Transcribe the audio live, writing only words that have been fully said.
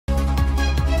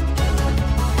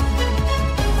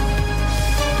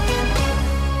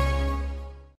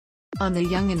On The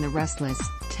Young and the Restless,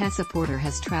 Tessa Porter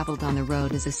has traveled on the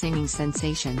road as a singing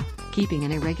sensation, keeping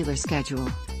an irregular schedule.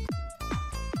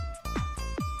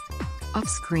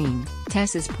 Off-screen,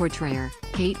 Tessa's portrayer,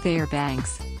 Cait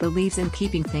Fairbanks, believes in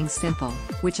keeping things simple,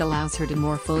 which allows her to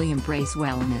more fully embrace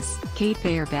wellness. Cait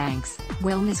Fairbanks,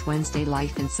 Wellness Wednesday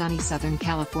life in sunny Southern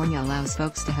California allows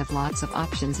folks to have lots of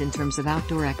options in terms of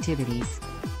outdoor activities.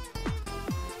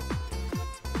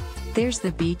 There's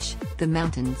the beach, the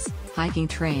mountains, hiking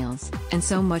trails, and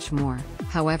so much more.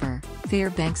 However,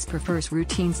 Fairbanks prefers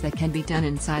routines that can be done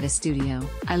inside a studio.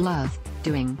 I love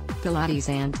doing Pilates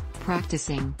and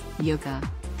practicing yoga,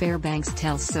 Fairbanks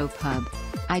tells Soap Hub.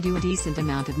 I do a decent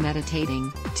amount of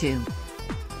meditating, too.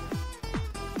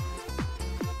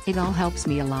 It all helps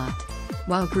me a lot.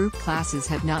 While group classes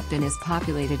have not been as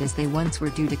populated as they once were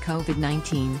due to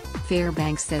COVID-19,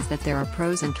 Fairbanks says that there are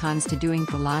pros and cons to doing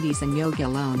Pilates and yoga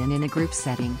alone and in a group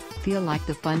setting. Feel like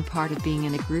the fun part of being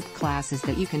in a group class is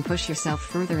that you can push yourself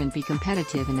further and be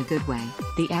competitive in a good way,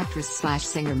 the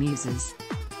actress/singer muses.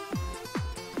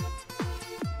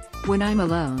 When I'm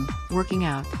alone, working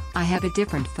out, I have a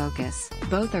different focus.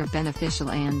 Both are beneficial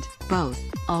and, both,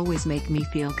 always make me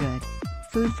feel good.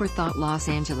 Food for Thought Los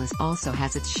Angeles also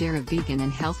has its share of vegan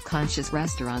and health-conscious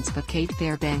restaurants, but Cait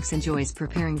Fairbanks enjoys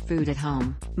preparing food at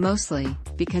home, mostly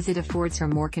because it affords her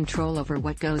more control over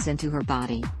what goes into her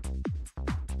body.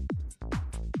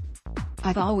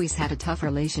 I've always had a tough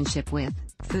relationship with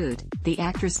food, the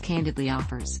actress candidly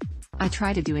offers. I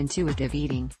try to do intuitive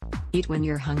eating. Eat when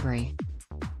you're hungry.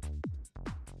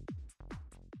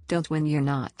 Don't when you're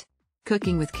not.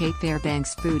 Cooking with Cait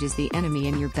Fairbanks. Food is the enemy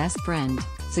and your best friend,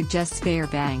 suggests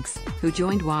Fairbanks, who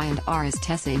joined Y&R as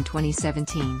Tessa in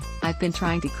 2017. I've been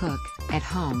trying to cook, at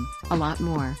home, a lot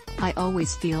more. I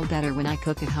always feel better when I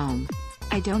cook at home.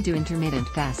 I don't do intermittent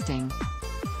fasting.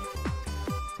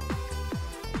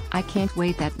 I can't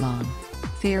wait that long.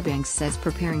 Fairbanks says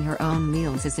preparing her own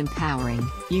meals is empowering.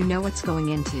 You know what's going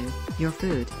into your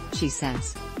food, she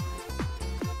says.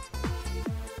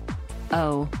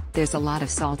 Oh, there's a lot of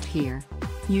salt here.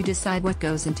 You decide what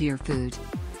goes into your food.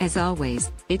 As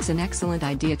always, it's an excellent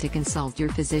idea to consult your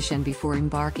physician before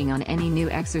embarking on any new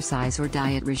exercise or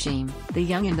diet regime. The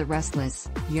Young and the Restless,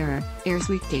 airs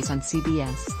weekdays on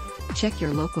CBS. Check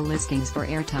your local listings for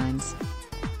airtimes.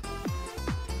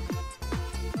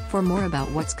 For more about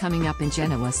what's coming up in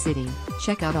Genoa City,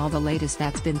 check out all the latest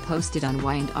that's been posted on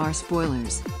Y&R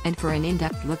Spoilers, and for an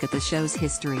in-depth look at the show's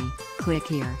history, click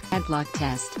here. Ad block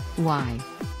test, why?